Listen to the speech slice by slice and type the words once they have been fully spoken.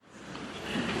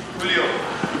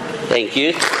Thank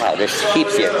you. Wow, there's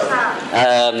heaps here. All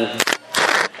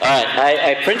right,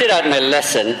 I printed out my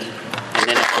lesson, and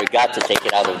then I forgot to take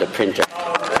it out of the printer.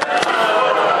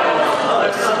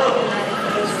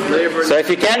 So if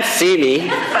you can't see me,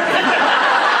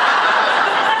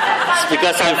 it's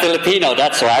because I'm Filipino,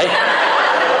 that's why.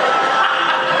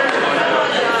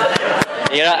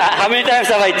 You know, how many times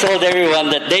have I told everyone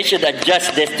that they should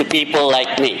adjust this to people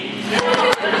like me?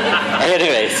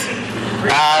 Anyways,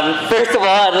 first of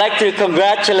all, I'd like to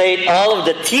congratulate all of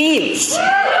the teens.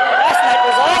 Last night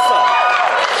was awesome.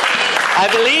 I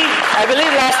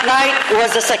believe last night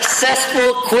was a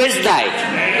successful quiz night.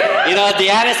 You know,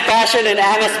 Deanna's passion and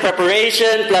Anna's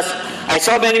preparation, plus I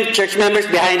saw many church members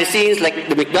behind the scenes, like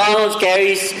the McDonald's,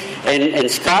 Carrie's, and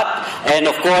Scott, and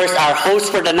of course our host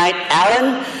for the night,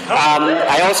 Alan.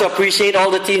 I also appreciate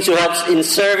all the teams who helped in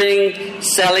serving,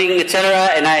 selling, etc.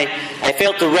 And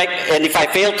if I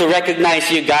fail to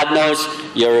recognize you, God knows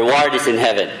your reward is in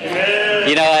heaven.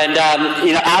 You know, and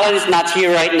Alan is not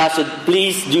here right now, so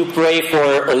please do pray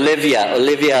for Olivia.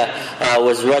 Olivia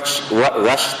was rushed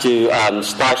to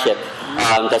Starship.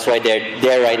 That's why they're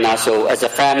there right now. So as a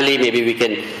family, maybe we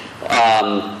can,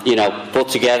 put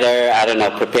together,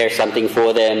 prepare something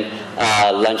for them,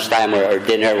 lunchtime or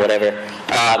dinner, whatever.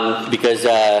 Because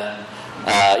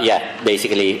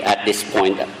basically at this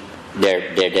point,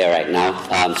 they're there right now.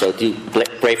 So to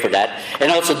pray for that.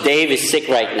 And also Dave is sick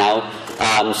right now.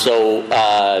 I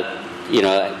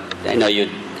know you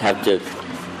have to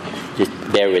just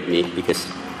bear with me because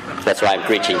that's why I'm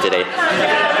preaching today,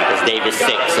 because Dave is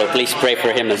sick, so please pray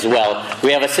for him as well.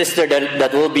 We have a sister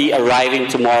that will be arriving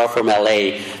tomorrow from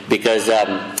LA because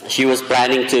she was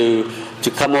planning to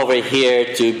come over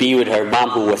here to be with her mom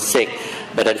who was sick,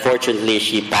 but unfortunately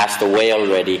she passed away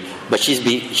already. But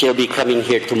she'll be coming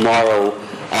here tomorrow,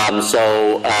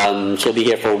 so she'll be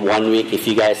here for 1 week. If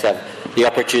you guys have the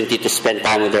opportunity to spend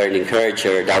time with her and encourage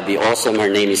her, that would be awesome. Her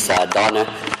name is Donna.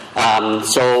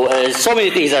 So many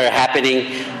things that are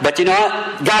happening, but you know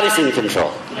what? God is in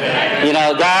control. You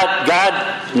know,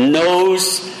 God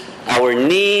knows our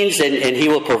needs, and He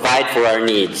will provide for our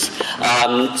needs.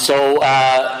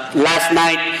 Last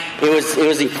night it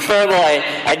was incredible.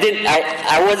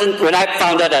 I wasn't, when I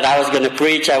found out that I was going to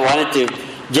preach, I wanted to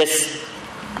just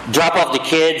drop off the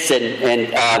kids and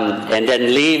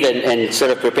then leave and sort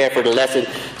of prepare for the lesson.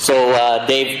 So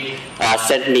Dave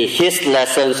sent me his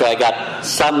lesson, so I got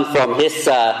some from his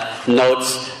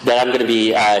notes that I'm going to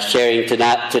be sharing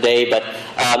today. But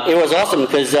it was awesome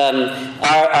because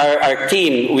our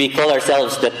team, we call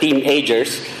ourselves the Team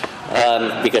Agers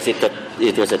because it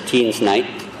was a teens night.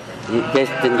 You guys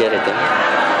didn't get it,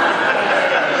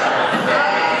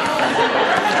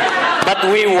 but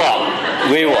we won.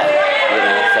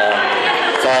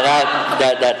 So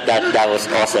that was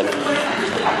awesome.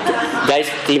 Guys,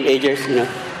 Team Agers,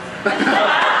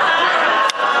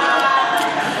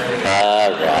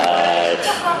 Alright.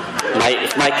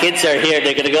 If my kids are here,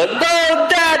 they're going to go, "No,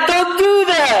 Dad, don't do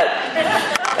that!"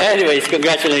 Anyways,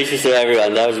 congratulations to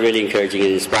everyone. That was really encouraging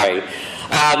and inspiring.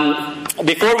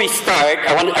 Before we start,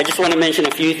 I just want to mention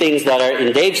a few things that are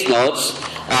in Dave's notes.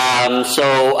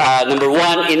 Number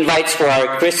one, invites for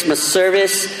our Christmas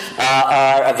service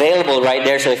are available right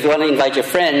there. So if you want to invite your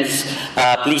friends,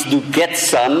 please do get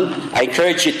some. I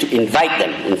encourage you to invite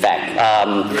them, in fact.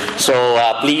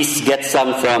 Please get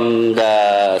some from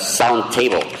the sound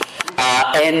table.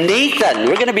 And Nathan,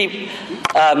 we're going to be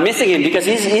missing him because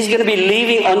he's going to be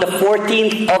leaving on the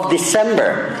 14th of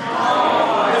December.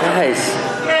 Guys,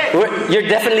 you're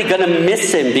definitely going to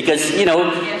miss him because,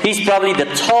 he's probably the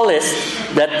tallest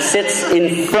that sits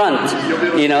in front,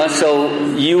 so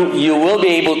you will be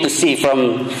able to see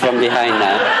from behind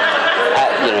now.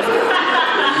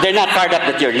 They're not fired up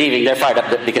that you're leaving, they're fired up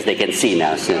because they can see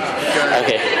now. So,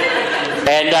 okay.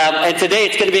 And today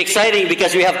it's going to be exciting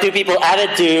because we have two people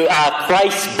added to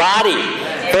Christ's body.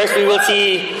 First we will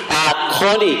see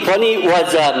Connie. Connie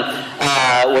was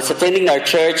attending our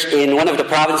church in one of the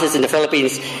provinces in the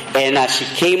Philippines, and she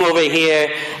came over here,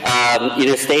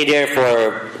 stayed here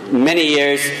for many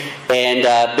years, and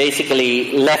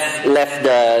basically left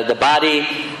the body,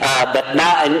 but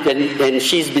now and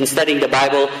she's been studying the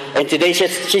Bible, and today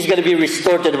she's going to be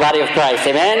restored to the body of Christ.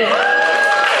 Amen.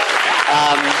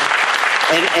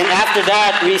 And after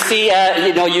that, we see,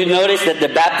 you notice that the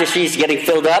baptistry is getting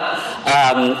filled up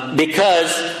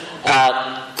because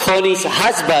Connie's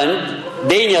husband,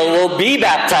 Daniel, will be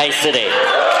baptized today.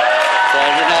 So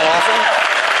isn't that awesome?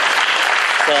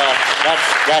 So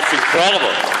that's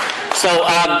incredible. So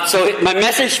my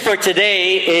message for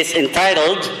today is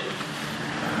entitled,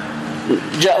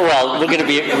 we're going to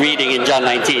be reading in John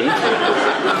 19.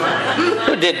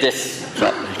 Who did this?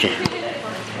 Okay.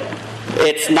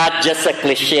 It's not just a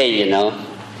cliche, you know.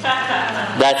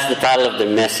 That's the title of the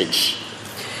message.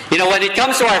 You know, when it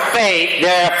comes to our faith,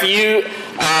 there are a few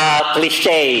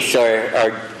cliches,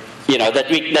 or you know, there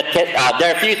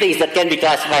are a few things that can be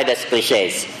classified as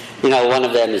cliches. You know, one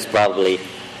of them is probably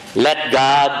let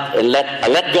God and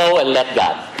let go and let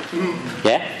God.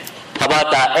 Yeah. How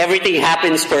about everything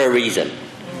happens for a reason?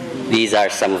 These are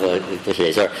some of the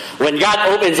cliches. Or when God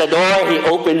opens a door, He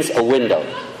opens a window.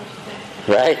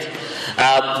 Right?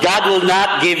 God will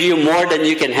not give you more than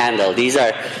you can handle. These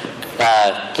are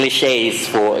cliches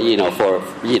for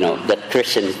that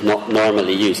Christians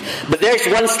normally use. But there's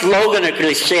one slogan or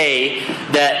cliche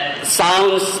that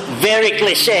sounds very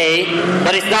cliche,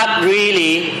 but it's not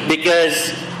really,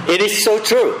 because it is so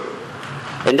true.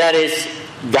 And that is,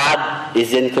 God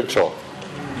is in control.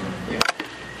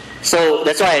 So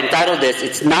that's why I entitled this,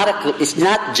 it's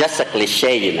not just a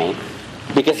cliche, you know,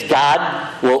 because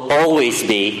God will always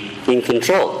be in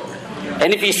control.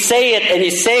 And if you say it and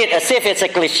you say it as if it's a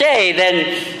cliche, then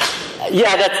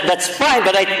yeah, that's fine.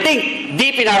 But I think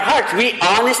deep in our hearts, we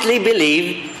honestly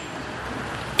believe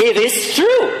it is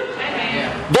true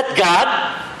that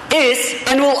God is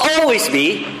and will always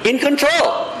be in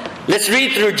control. Let's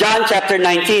read through John chapter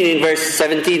 19 in verse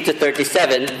 17 to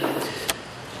 37.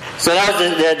 So that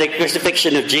was the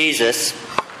crucifixion of Jesus.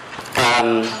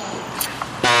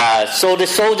 So the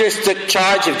soldiers took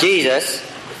charge of Jesus,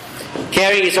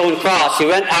 carrying his own cross. He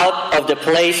went out of the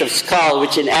place of skull,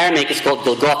 which in Aramaic is called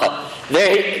Golgotha.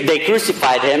 There they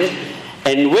crucified him,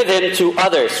 and with him 2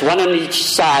 others, one on each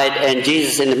side and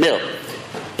Jesus in the middle.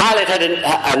 Pilate had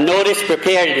a notice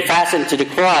prepared and fastened to the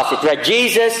cross. It read,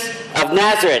 "Jesus of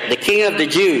Nazareth, the King of the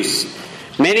Jews."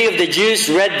 Many of the Jews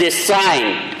read this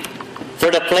sign, for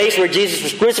the place where Jesus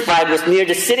was crucified was near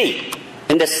the city,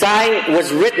 and the sign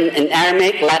was written in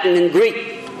Aramaic, Latin, and Greek.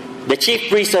 The chief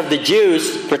priests of the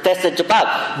Jews protested to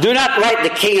Pilate, "Do not write the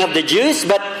King of the Jews,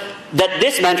 but that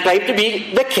this man claimed to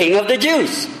be the King of the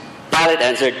Jews." Pilate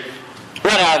answered,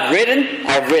 "What I have written,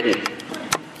 I have written."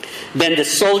 Then the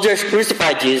soldiers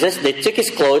crucified Jesus. They took his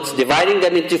clothes, dividing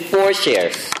them into 4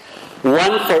 shares,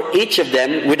 one for each of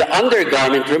them, with the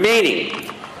undergarment remaining.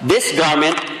 This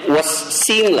garment was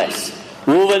seamless,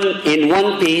 woven in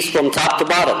one piece from top to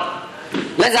bottom.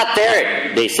 "Let's not tear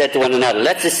it," they said to one another.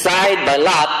 "Let's decide by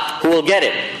lot who will get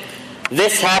it."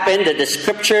 This happened that the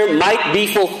scripture might be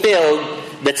fulfilled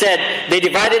that said, "They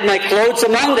divided my clothes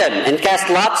among them and cast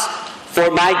lots for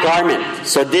my garment."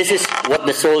 So this is what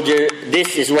the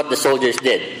soldiers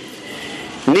did.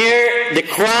 Near the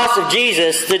cross of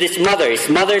Jesus stood his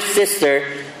mother's sister,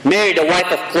 Mary, the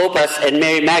wife of Clopas, and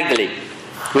Mary Magdalene.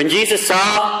 When Jesus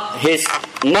saw his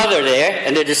mother there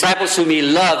and the disciples whom he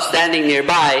loved standing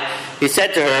nearby, he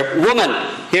said to her, "Woman,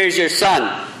 here's your son,"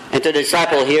 and to the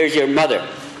disciple, "Here's your mother."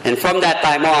 And from that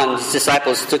time on, his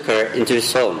disciples took her into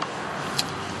his home.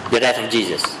 The death of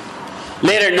Jesus.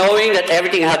 Later, knowing that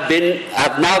everything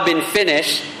had now been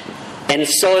finished, and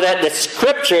so that the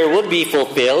scripture would be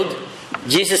fulfilled,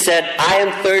 Jesus said, "I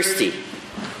am thirsty."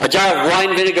 A jar of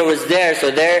wine vinegar was there, so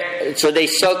they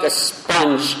soaked a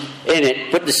sponge in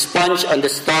it, put the sponge on the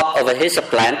stalk of a hyssop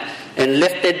plant, and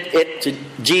lifted it to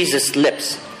Jesus'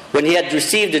 lips. When he had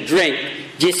received the drink,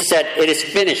 Jesus said, "It is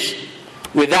finished."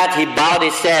 With that, he bowed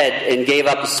his head and gave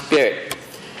up his spirit.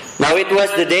 Now it was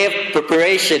the day of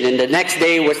preparation, and the next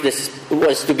day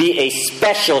was to be a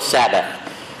special Sabbath,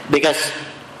 because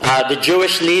the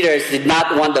Jewish leaders did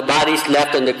not want the bodies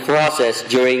left on the crosses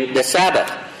during the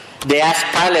Sabbath. They asked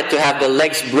Pilate to have the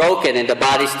legs broken and the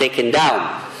bodies taken down.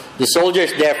 The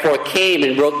soldiers therefore came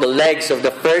and broke the legs of the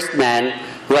first man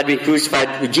who had been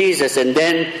crucified with Jesus, and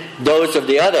then those of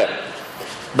the other.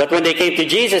 But when they came to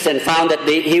Jesus and found that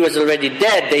he was already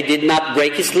dead, they did not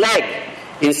break his leg.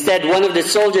 Instead, one of the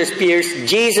soldiers pierced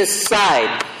Jesus'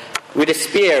 side with a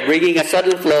spear, bringing a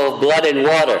sudden flow of blood and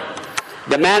water.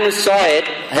 The man who saw it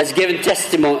has given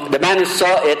testimony.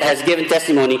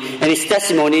 And his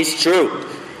testimony is true.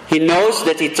 He knows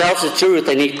that he tells the truth,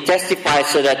 and he testifies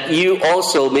so that you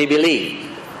also may believe.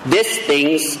 These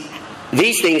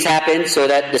things happened so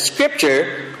that the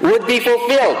scripture would be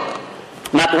fulfilled.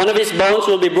 Not one of his bones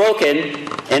will be broken,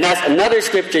 and as another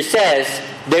scripture says,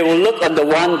 they will look on the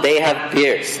one they have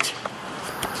pierced.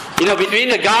 You know, between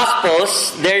the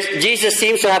Gospels, Jesus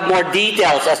seems to have more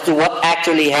details as to what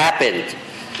actually happened.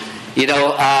 You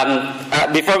know,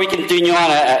 before we continue on,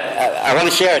 I want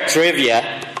to share a trivia.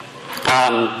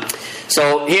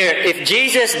 So here, if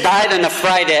Jesus died on a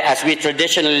Friday as we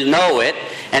traditionally know it,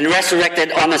 and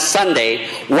resurrected on a Sunday,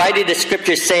 why did the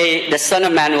scripture say the Son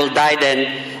of Man will die then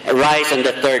rise on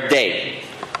the 3rd day?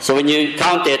 So when you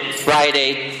count it,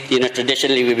 Friday,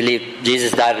 traditionally we believe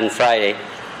Jesus died on Friday,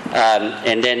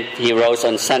 and then he rose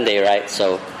on Sunday, right?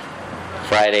 So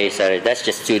Friday, Saturday, that's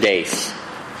just 2 days,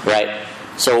 right?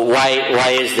 So why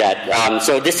is that?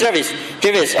 So this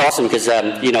trivia is awesome because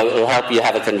it will help you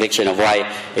have a conviction of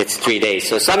why it's 3 days.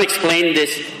 So some explain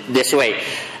this way: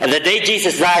 the day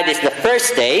Jesus died is the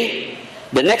first day.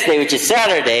 The next day, which is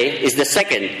Saturday, is the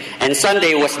second, and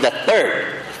Sunday was the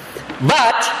third.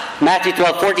 But Matthew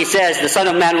 12:40 says the Son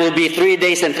of Man will be 3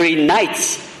 days and 3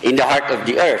 nights in the heart of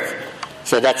the earth.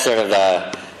 So that's sort of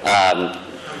that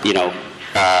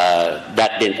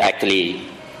didn't actually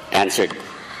answer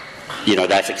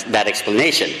that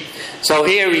explanation. So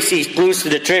here we see clues to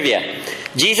the trivia.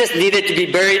 Jesus needed to be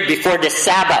buried before the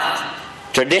Sabbath,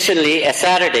 traditionally a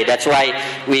Saturday. That's why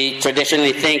we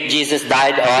traditionally think Jesus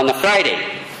died on a Friday.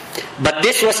 But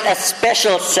this was a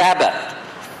special Sabbath,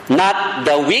 not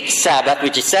the week Sabbath,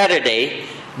 which is Saturday,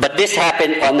 but this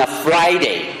happened on a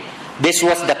Friday. This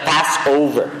was the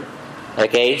Passover.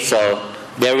 Okay, so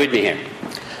bear with me here.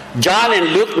 John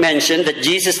and Luke mentioned that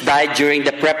Jesus died during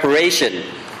the preparation,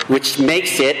 which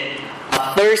makes it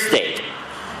a Thursday.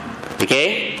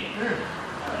 Okay?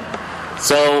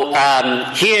 So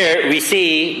here we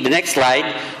see, the next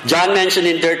slide, John mentioned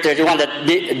in 31 that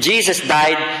Jesus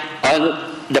died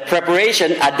on the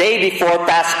preparation a day before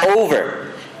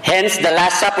Passover. Hence, the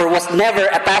Last Supper was never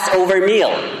a Passover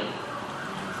meal.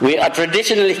 We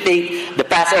traditionally think the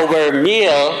Passover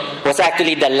meal was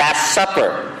actually the Last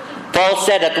Supper. Paul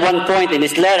said at one point in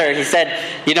his letter, he said,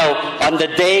 on the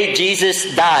day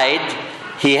Jesus died,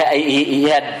 he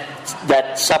had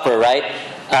that supper, right?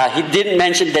 He didn't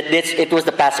mention that it was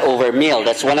the Passover meal.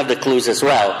 That's one of the clues as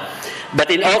well.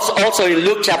 But also in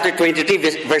Luke chapter 23,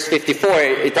 verse 54,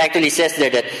 it actually says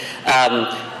there that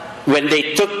when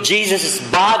they took Jesus'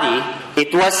 body,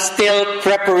 it was still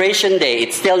preparation day.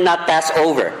 It's still not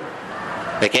Passover.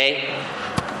 Okay?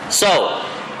 So,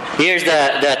 here's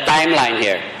the timeline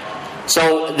here.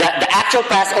 So the actual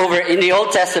Passover in the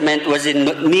Old Testament was in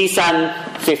Nisan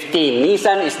 15.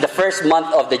 Nisan is the first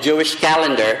month of the Jewish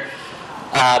calendar,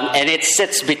 and it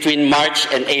sits between March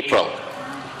and April.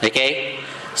 Okay?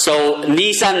 So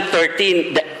Nisan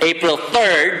 13, April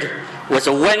 3rd, was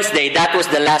a Wednesday. That was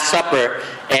the Last Supper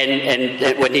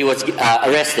and when he was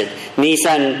arrested.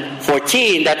 Nisan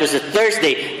 14, that was a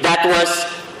Thursday. That was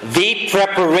the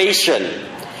preparation.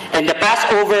 And the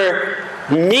Passover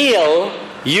meal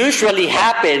usually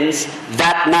happens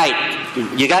that night.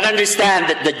 You got to understand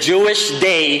that the Jewish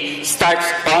day starts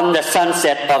on the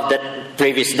sunset of the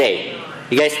previous day.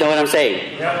 You guys know what I'm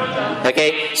saying?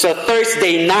 Okay, so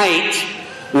Thursday night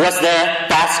was the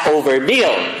Passover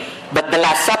meal, but the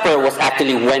Last Supper was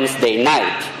actually Wednesday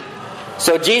night.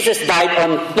 So Jesus died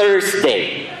on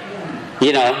Thursday.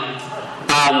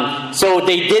 So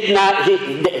they did not.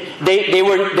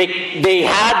 They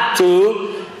had to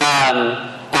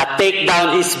take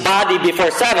down his body before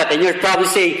Sabbath. And you're probably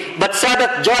saying, but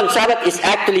Sabbath is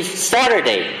actually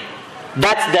Saturday.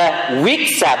 That's the week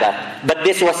Sabbath. But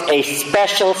this was a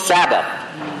special Sabbath,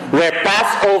 where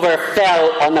Passover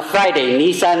fell on a Friday.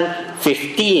 Nisan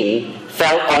 15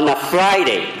 fell on a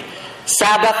Friday.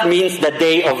 Sabbath means the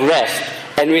day of rest.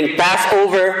 And when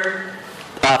Passover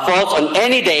falls on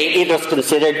any day, it was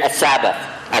considered a Sabbath,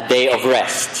 a day of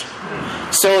rest.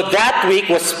 So that week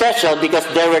was special because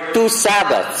there were 2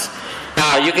 Sabbaths.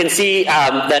 You can see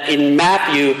that in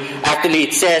Matthew, actually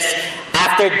it says,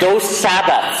 after those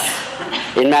Sabbaths,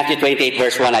 in Matthew 28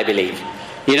 verse 1, I believe.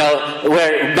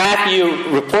 Where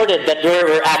Matthew reported that there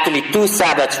were actually 2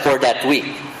 Sabbaths for that week.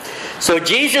 So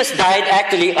Jesus died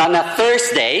actually on a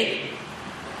Thursday,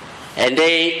 and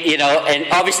and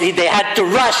obviously they had to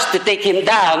rush to take him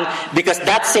down because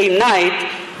that same night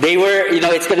they were,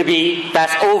 it's going to be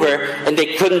Passover, and they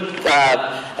couldn't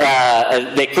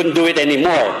do it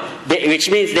anymore. Which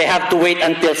means they have to wait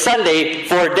until Sunday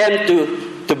for them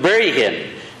to bury him.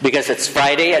 Because it's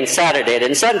Friday and Saturday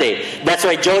and Sunday. That's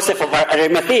why Joseph of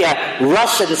Arimathea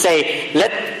rushed and say,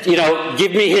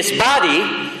 give me his body,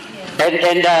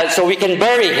 and so we can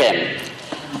bury him.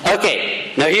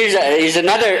 Okay, now here's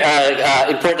another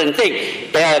important thing.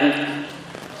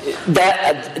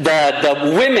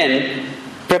 The women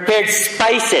prepared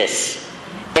spices,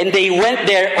 and they went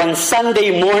there on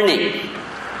Sunday morning.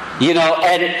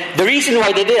 And the reason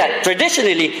why they did that,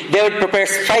 traditionally, they would prepare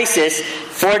spices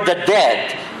for the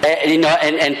dead,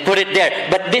 and put it there.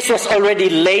 But this was already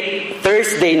late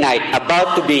Thursday night,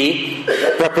 about to be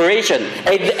preparation.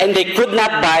 And they could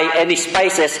not buy any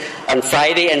spices on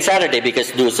Friday and Saturday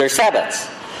because those are Sabbaths.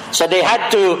 So they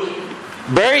had to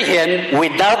bury him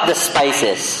without the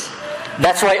spices.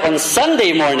 That's why on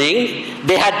Sunday morning,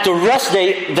 they had to rush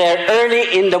there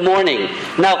early in the morning.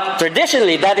 Now,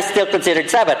 traditionally, that is still considered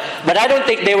Sabbath. But I don't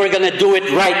think they were going to do it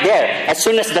right there. As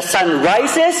soon as the sun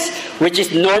rises, which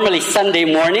is normally Sunday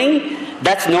morning,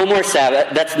 that's no more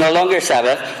Sabbath. That's no longer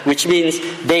Sabbath, which means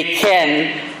they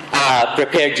can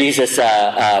prepare Jesus'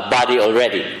 body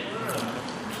already.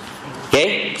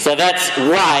 Okay? So that's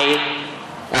why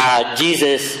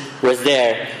Jesus was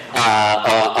there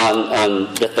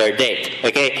on the third day.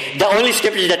 Okay? The only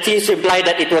scripture that seems to imply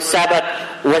that it was Sabbath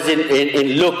was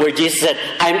in Luke, where Jesus said,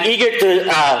 I'm eager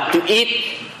to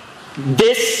eat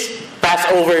this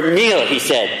Passover meal, he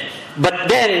said. But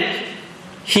then,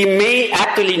 he may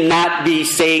actually not be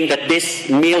saying that this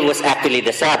meal was actually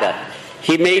the Sabbath.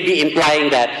 He may be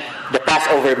implying that the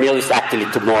Passover meal is actually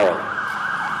tomorrow.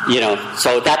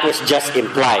 So that was just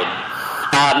implied.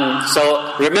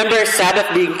 So remember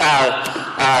Sabbath being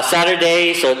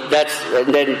Saturday, so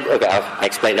I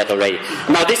explained that already.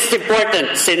 Now this is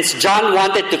important, since John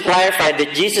wanted to clarify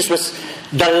that Jesus was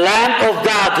the Lamb of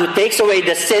God who takes away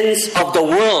the sins of the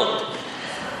world.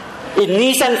 In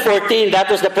Nisan 14, that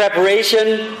was the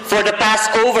preparation for the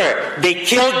Passover. They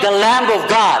killed the Lamb of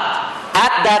God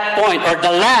at that point, or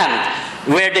the lamb,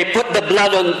 where they put the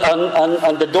blood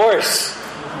on the doors.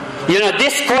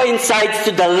 This coincides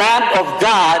to the Lamb of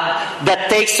God that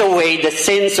takes away the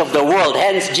sins of the world.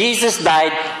 Hence, Jesus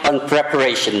died on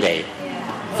Preparation Day,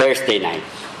 Thursday night.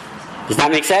 Does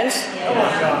that make sense?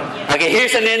 Okay,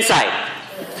 here's an insight.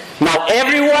 Now,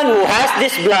 everyone who has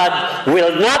this blood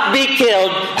will not be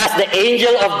killed as the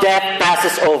angel of death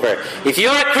passes over. If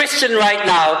you're a Christian right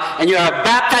now, and you're a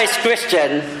baptized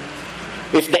Christian,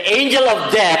 if the angel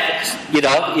of death, you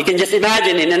can just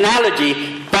imagine, in analogy,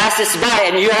 passes by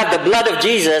and you have the blood of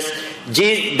Jesus,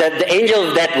 the angel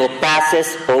of death will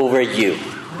passes over you.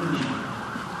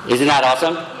 Isn't that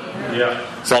awesome? Yeah.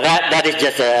 So that is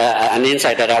just an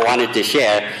insight that I wanted to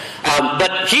share.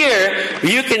 But here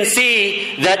you can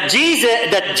see that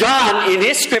John in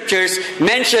his scriptures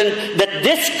mentioned that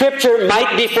this scripture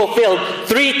might be fulfilled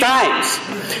 3 times.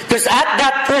 Because at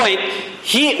that point,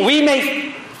 we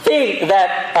may think that,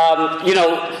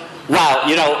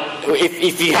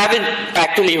 if you haven't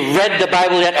actually read the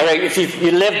Bible yet, or if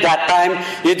you lived that time,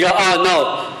 you'd go, oh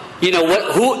no.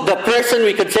 Who the person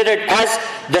we considered as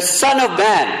the Son of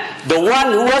Man, the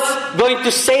one who was going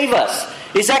to save us,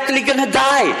 is actually going to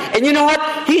die. And you know what?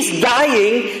 He's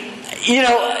dying.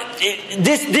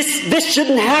 This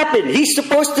shouldn't happen. He's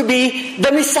supposed to be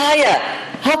the Messiah.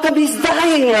 How come he's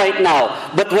dying right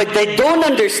now? But what they don't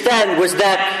understand was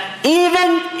that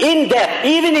even in death,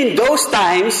 even in those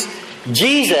times,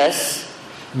 Jesus,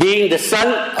 being the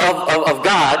Son of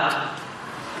God,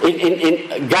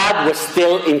 God was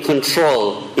still in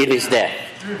control in his death.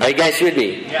 Are you guys with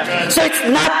me? Yeah. So it's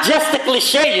not just a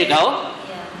cliche,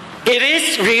 It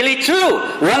is really true.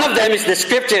 One of them is the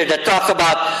scripture that talks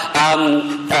about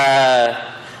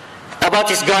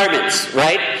his garments,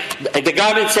 right? The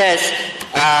garment says,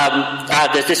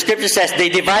 the scripture says, they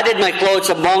divided my clothes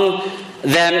among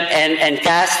them and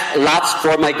cast lots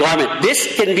for my garment.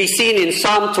 This can be seen in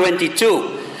Psalm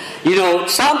 22.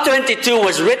 Psalm 22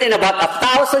 was written about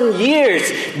 1,000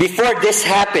 years before this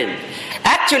happened.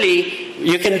 Actually,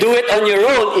 you can do it on your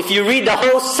own. If you read the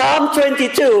whole Psalm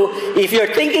 22, if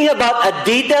you're thinking about a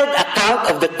detailed account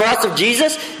of the cross of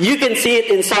Jesus, you can see it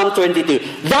in Psalm 22.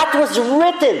 That was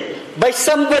written by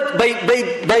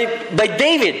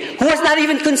David, who was not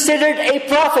even considered a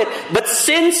prophet. But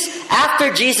since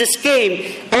after Jesus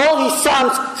came, all his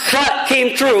psalms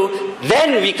came true,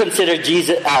 then we consider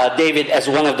David as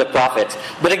one of the prophets.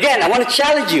 But again, I want to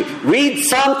challenge you. Read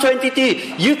Psalm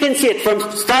 22. You can see it from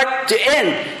start to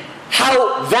end,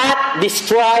 how that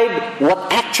described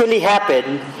what actually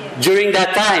happened during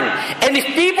that time. And if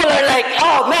people are like,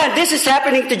 oh man, this is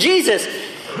happening to Jesus,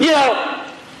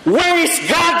 where is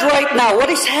God right now? What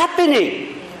is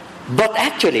happening? But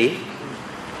actually,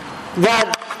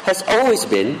 God has always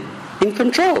been in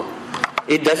control.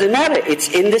 It doesn't matter. It's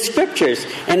in the scriptures.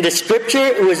 And the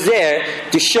scripture was there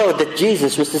to show that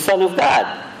Jesus was the Son of God.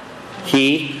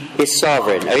 He is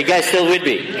sovereign. Are you guys still with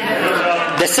me?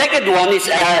 Yeah. The second one is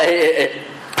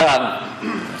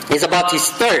about his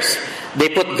thirst. They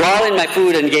put gall in my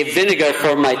food and gave vinegar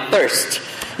for my thirst.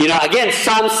 Again,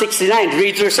 Psalm 69.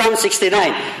 Read through Psalm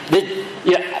 69.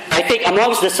 I think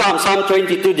amongst the Psalms, Psalm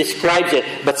 22 describes it,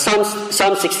 but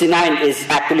Psalm 69 is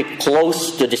actually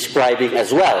close to describing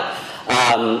as well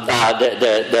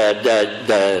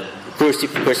the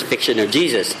crucifixion of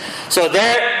Jesus. So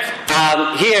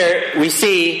here we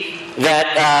see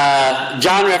that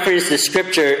John referenced the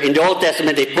scripture in the Old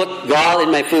Testament, they put gall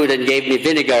in my food and gave me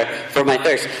vinegar for my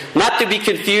thirst. Not to be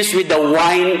confused with the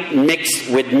wine mixed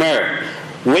with myrrh,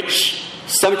 which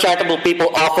some charitable people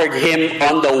offered him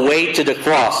on the way to the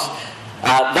cross.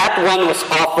 That one was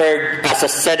offered as a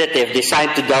sedative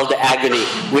designed to dull the agony,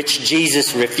 which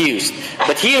Jesus refused.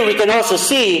 But here we can also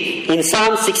see in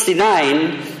Psalm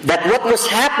 69 that what was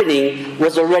happening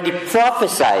was already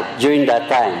prophesied during that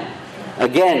time.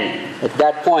 Again, at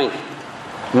that point,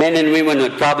 men and women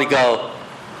would probably go,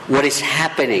 what is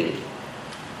happening?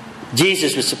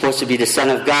 Jesus was supposed to be the Son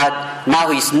of God.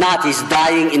 Now he's not. He's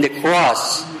dying in the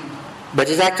cross. But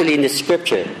it's actually in the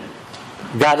scripture.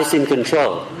 God is in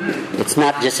control. It's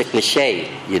not just a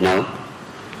cliche, you know.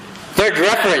 Third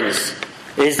reference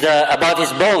is about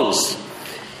his bones.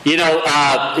 You know,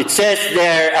 it says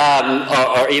there,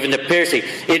 or even the piercing,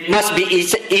 it must be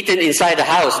eaten inside the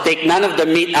house. Take none of the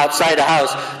meat outside the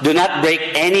house. Do not break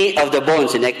any of the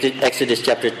bones, in Exodus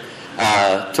chapter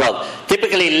 12.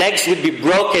 Typically, legs would be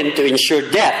broken to ensure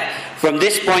death. From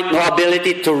this point, no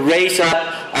ability to raise up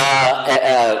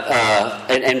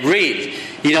and breathe.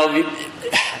 You know,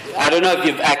 I don't know if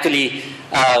you've actually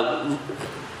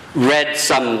read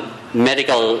some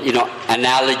medical,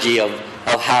 analogy of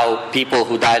how people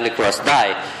who die on the cross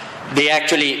die. They're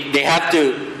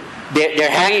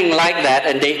hanging like that,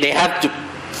 and they have to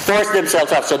force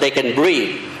themselves up so they can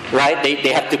breathe, right?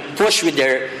 They have to push with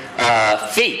their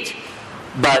feet.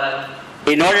 But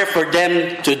in order for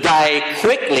them to die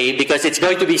quickly, because it's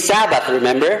going to be Sabbath,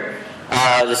 remember?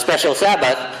 The special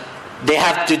Sabbath, they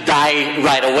have to die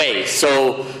right away.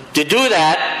 So to do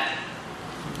that,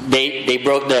 they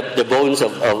broke the bones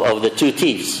of the two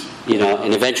thieves,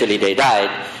 and eventually they died.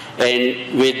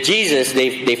 And with Jesus,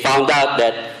 they found out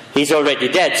that he's already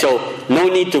dead, so no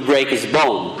need to break his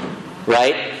bone,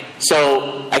 right?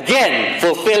 So again,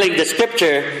 fulfilling the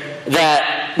scripture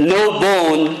that no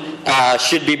bone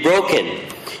should be broken.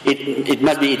 It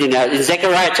must be eaten out. In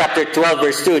Zechariah chapter 12,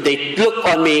 verse 2, they look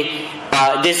on me.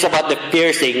 This is about the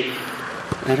piercing.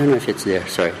 I don't know if it's there.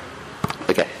 Sorry.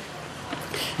 Okay.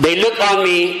 They look on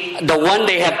me, the one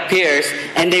they have pierced,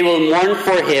 and they will mourn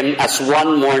for him as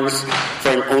one mourns for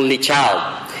an only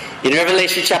child. In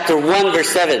Revelation chapter 1, verse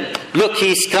 7, look,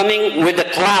 he's coming with the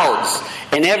clouds,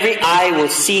 and every eye will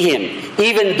see him,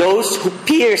 even those who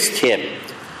pierced him.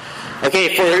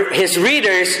 Okay, for his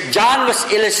readers, John was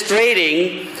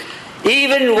illustrating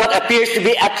even what appears to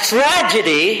be a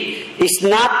tragedy is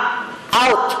not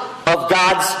out of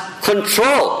God's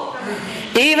control.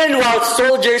 Even while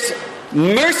soldiers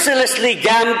mercilessly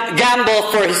gamble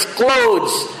for his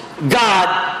clothes,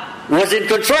 God was in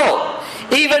control.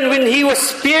 Even when he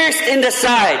was pierced in the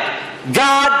side,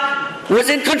 God was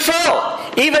in control.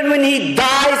 Even when he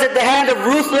dies at the hand of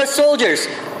ruthless soldiers,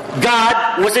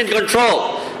 God was in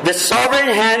control. The sovereign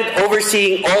hand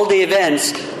overseeing all the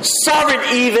events, sovereign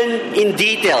even in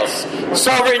details,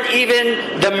 sovereign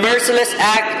even the merciless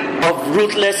act of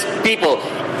ruthless people.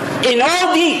 In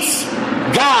all these,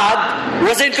 God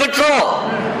was in control.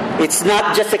 It's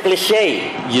not just a cliche,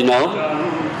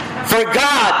 For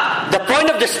God, the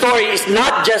point of the story is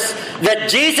not just that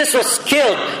Jesus was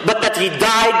killed, but that he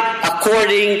died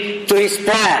according to his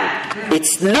plan.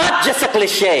 It's not just a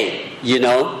cliche,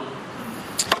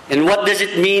 And what does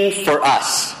it mean for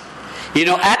us?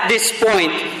 At this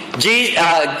point,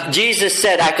 Jesus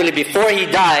said, actually before he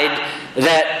died,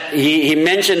 that he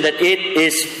mentioned that it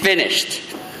is finished.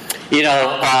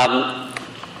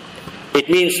 It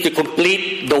means to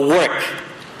complete the work.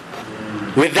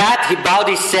 With that, he bowed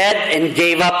his head and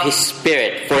gave up his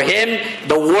spirit. For him,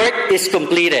 the work is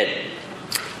completed.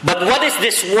 But what is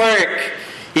this work?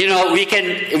 We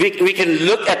can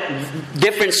look at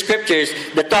different scriptures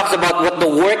that talks about what the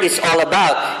work is all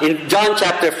about. In John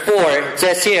chapter 4, it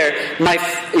says here,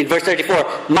 in verse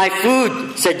 34, my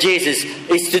food, said Jesus,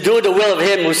 is to do the will of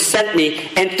him who sent me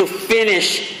and to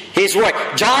finish his work.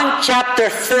 John chapter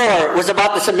 4 was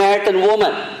about the Samaritan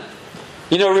woman.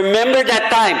 Remember that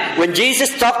time when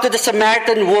Jesus talked to the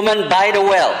Samaritan woman by the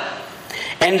well.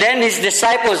 And then his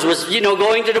disciples was,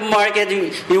 going to the market.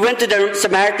 He went to the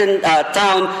Samaritan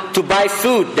town to buy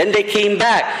food. Then they came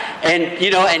back. And,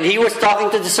 and he was talking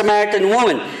to the Samaritan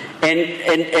woman.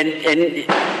 And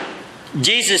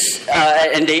Jesus,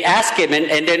 and they asked him.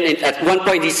 And then at one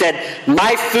point he said,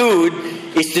 my food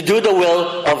is to do the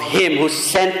will of him who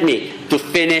sent me to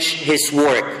finish his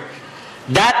work.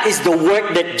 That is the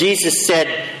work that Jesus said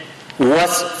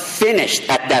was finished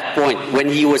at that point when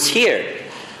he was here.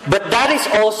 But that is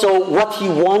also what he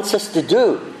wants us to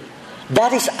do.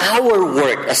 That is our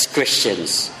work as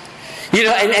Christians.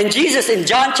 And Jesus in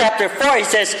John chapter 4, he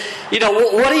says,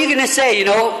 what are you going to say?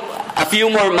 a few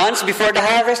more months before the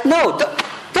harvest? No,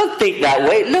 don't think that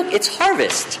way. Look, it's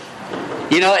harvest.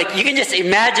 You know, you can just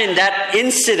imagine that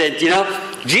incident. You know,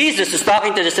 Jesus was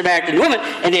talking to the Samaritan woman,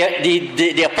 and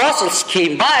the apostles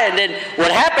came by, and then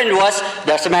what happened was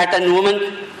the Samaritan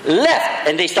woman left,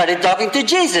 and they started talking to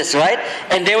Jesus, right?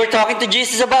 And they were talking to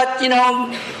Jesus about, you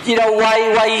know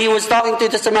why he was talking to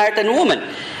the Samaritan woman.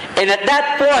 And at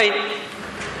that point,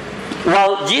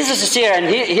 while Jesus is here, and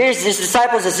here's his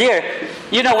disciples is here,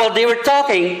 you know, while they were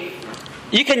talking,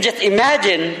 you can just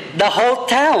imagine the whole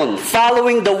town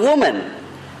following the woman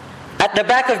at the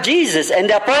back of Jesus. And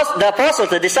the apostles,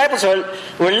 the disciples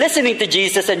were listening to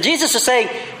Jesus, and Jesus was saying,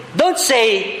 don't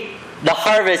say the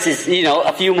harvest is, you know,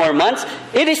 a few more months.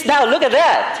 It is now. Look at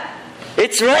that.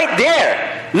 It's right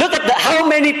there. Look at how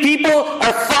many people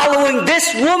are following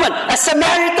this woman, a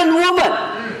Samaritan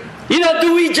woman. You know,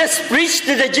 do we just preach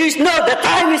to the Jews? No, the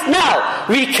time is now.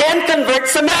 We can convert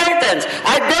Samaritans.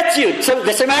 I bet you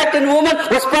the Samaritan woman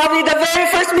was probably the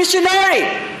very first missionary.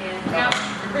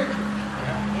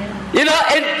 You know,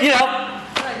 and, you know,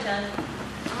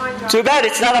 too bad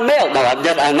it's not a male. No,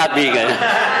 I'm not being a...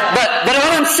 But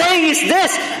what I'm saying is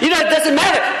this. You know, it doesn't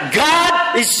matter.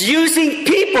 God is using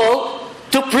people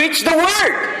to preach the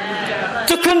word.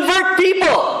 To convert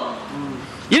people.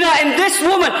 You know, and this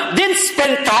woman didn't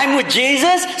spend time with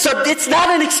Jesus. So it's not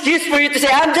an excuse for you to say,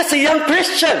 I'm just a young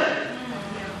Christian.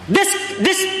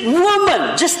 This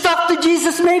woman just talked to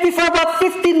Jesus maybe for about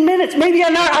 15 minutes. Maybe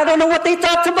an hour. I don't know what they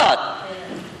talked about.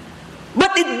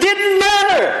 But it didn't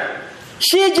matter.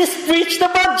 She just preached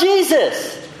about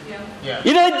Jesus. Yeah.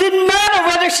 You know, it didn't matter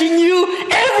whether she knew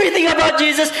everything about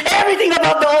Jesus, everything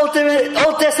about the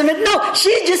Old Testament. No,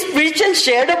 she just preached and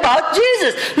shared about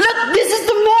Jesus. Look, this is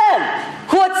the man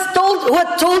who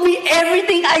had told me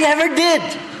everything I ever did.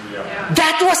 Yeah.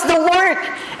 That was the work.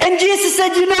 And Jesus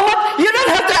said, you know what? You don't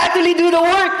have to actually do the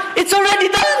work. It's already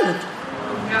done.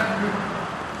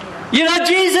 Yeah. You know,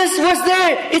 Jesus was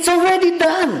there. It's already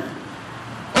done.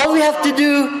 All we have to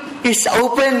do is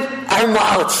open our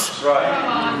mouths.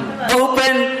 Right.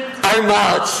 Open our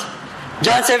mouths.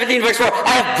 John 17 verse 4. I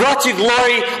have brought you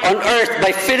glory on earth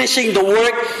by finishing the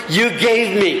work you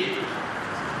gave me.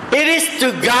 It is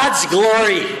to God's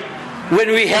glory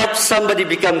when we help somebody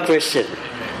become Christian.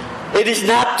 It is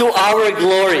not to our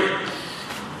glory.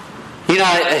 You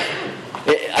know,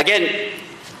 again,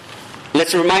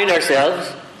 let's remind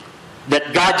ourselves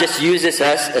that God just uses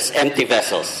us as empty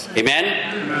vessels. Amen?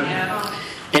 Yeah.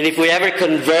 And if we ever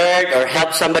convert or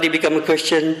help somebody become a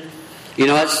Christian, you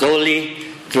know, it's solely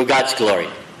through God's glory.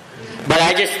 But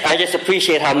I just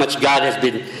appreciate how much God has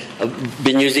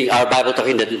been using our Bible Talk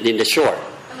in the shore.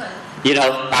 You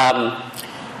know,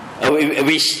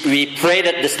 we prayed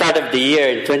at the start of the year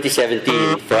in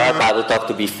 2017 for our Bible Talk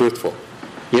to be fruitful.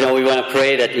 You know, we want to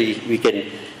pray that we can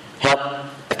help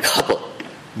a couple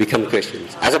become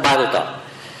Christians as a Bible Talk.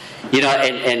 You know,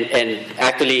 and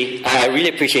actually, I really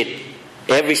appreciate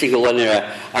every single one of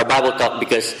our Bible Talk,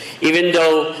 because even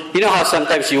though, you know how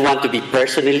sometimes you want to be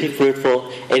personally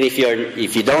fruitful, and if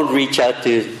you don't reach out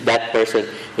to that person,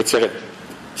 it sort of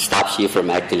stops you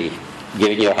from actually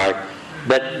giving your heart.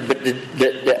 But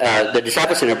the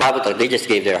disciples in our Bible Talk, they just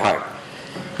gave their heart.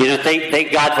 You know,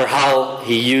 thank God for how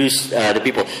He used the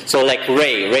people. So like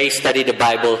Ray studied the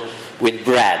Bible with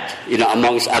Brad, you know,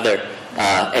 amongst other,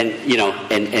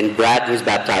 and Brad was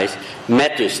baptized.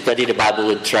 Matthew studied the Bible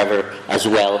with Trevor as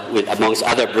well, with amongst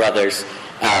other brothers.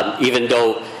 Even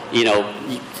though, you know,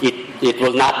 it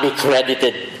will not be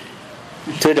credited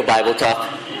to the Bible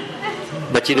Talk,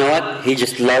 but you know what? He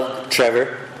just loved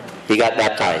Trevor. He got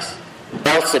baptized.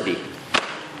 Elsaby,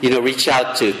 you know, reached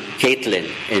out to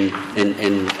Caitlin and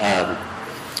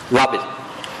Robin,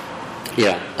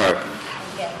 yeah, or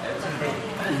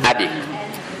Abby.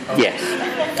 Yes,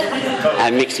 I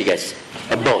mix you guys.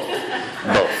 Both.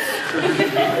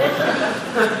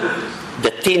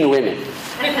 The teen women.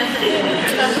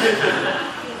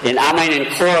 And Amain and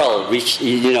Coral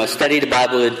studied the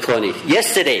Bible with Connie.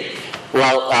 Yesterday,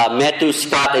 while Matthew,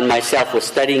 Scott, and myself were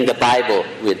studying the Bible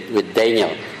with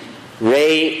Daniel,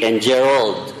 Ray and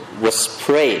Gerald was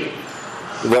praying.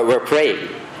 We're praying,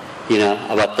 you know,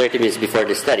 about 30 minutes before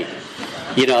the study.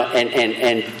 You know,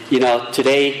 and you know,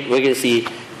 today we're going to see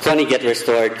Connie get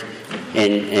restored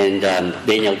and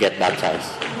Daniel get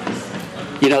baptized.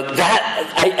 You know,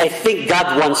 that I think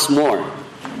God wants more.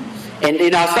 And you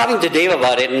know, I was talking to Dave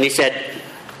about it, and he said,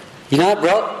 you know what,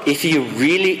 bro, if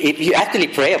you actually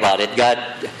pray about it, God,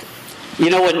 you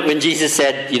know, when Jesus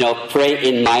said, you know, pray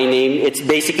in my name, it's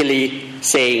basically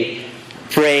saying,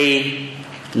 pray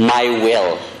my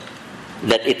will,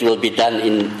 that it will be done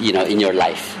in your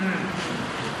life.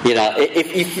 You know,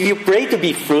 if you pray to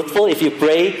be fruitful, if you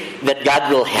pray that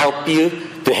God will help you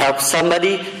to help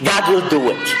somebody, God will do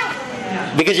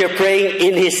it. Because you're praying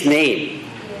in His name.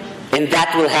 And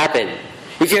that will happen.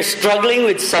 If you're struggling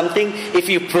with something, if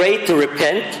you pray to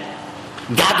repent,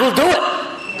 God will do it.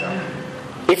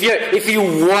 If you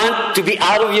want to be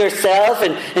out of yourself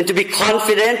and to be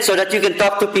confident so that you can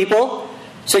talk to people,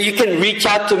 so you can reach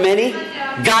out to many,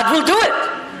 God will do it.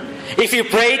 If you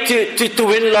pray to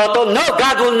win lotto, no,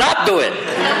 God will not do it.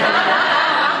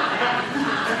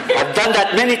 I've done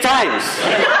that many times.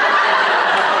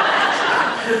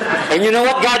 And you know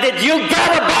what God did? You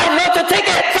gotta buy a lotto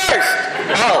ticket first.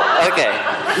 Oh, okay.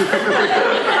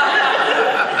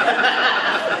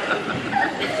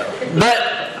 But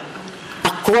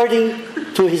according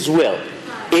to His will,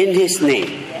 in His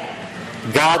name,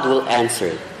 God will answer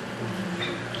it.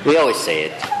 We always say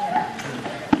it.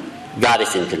 God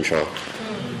is in control.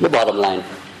 The bottom line,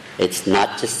 it's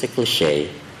not just a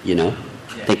cliche, you know.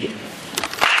 Thank you.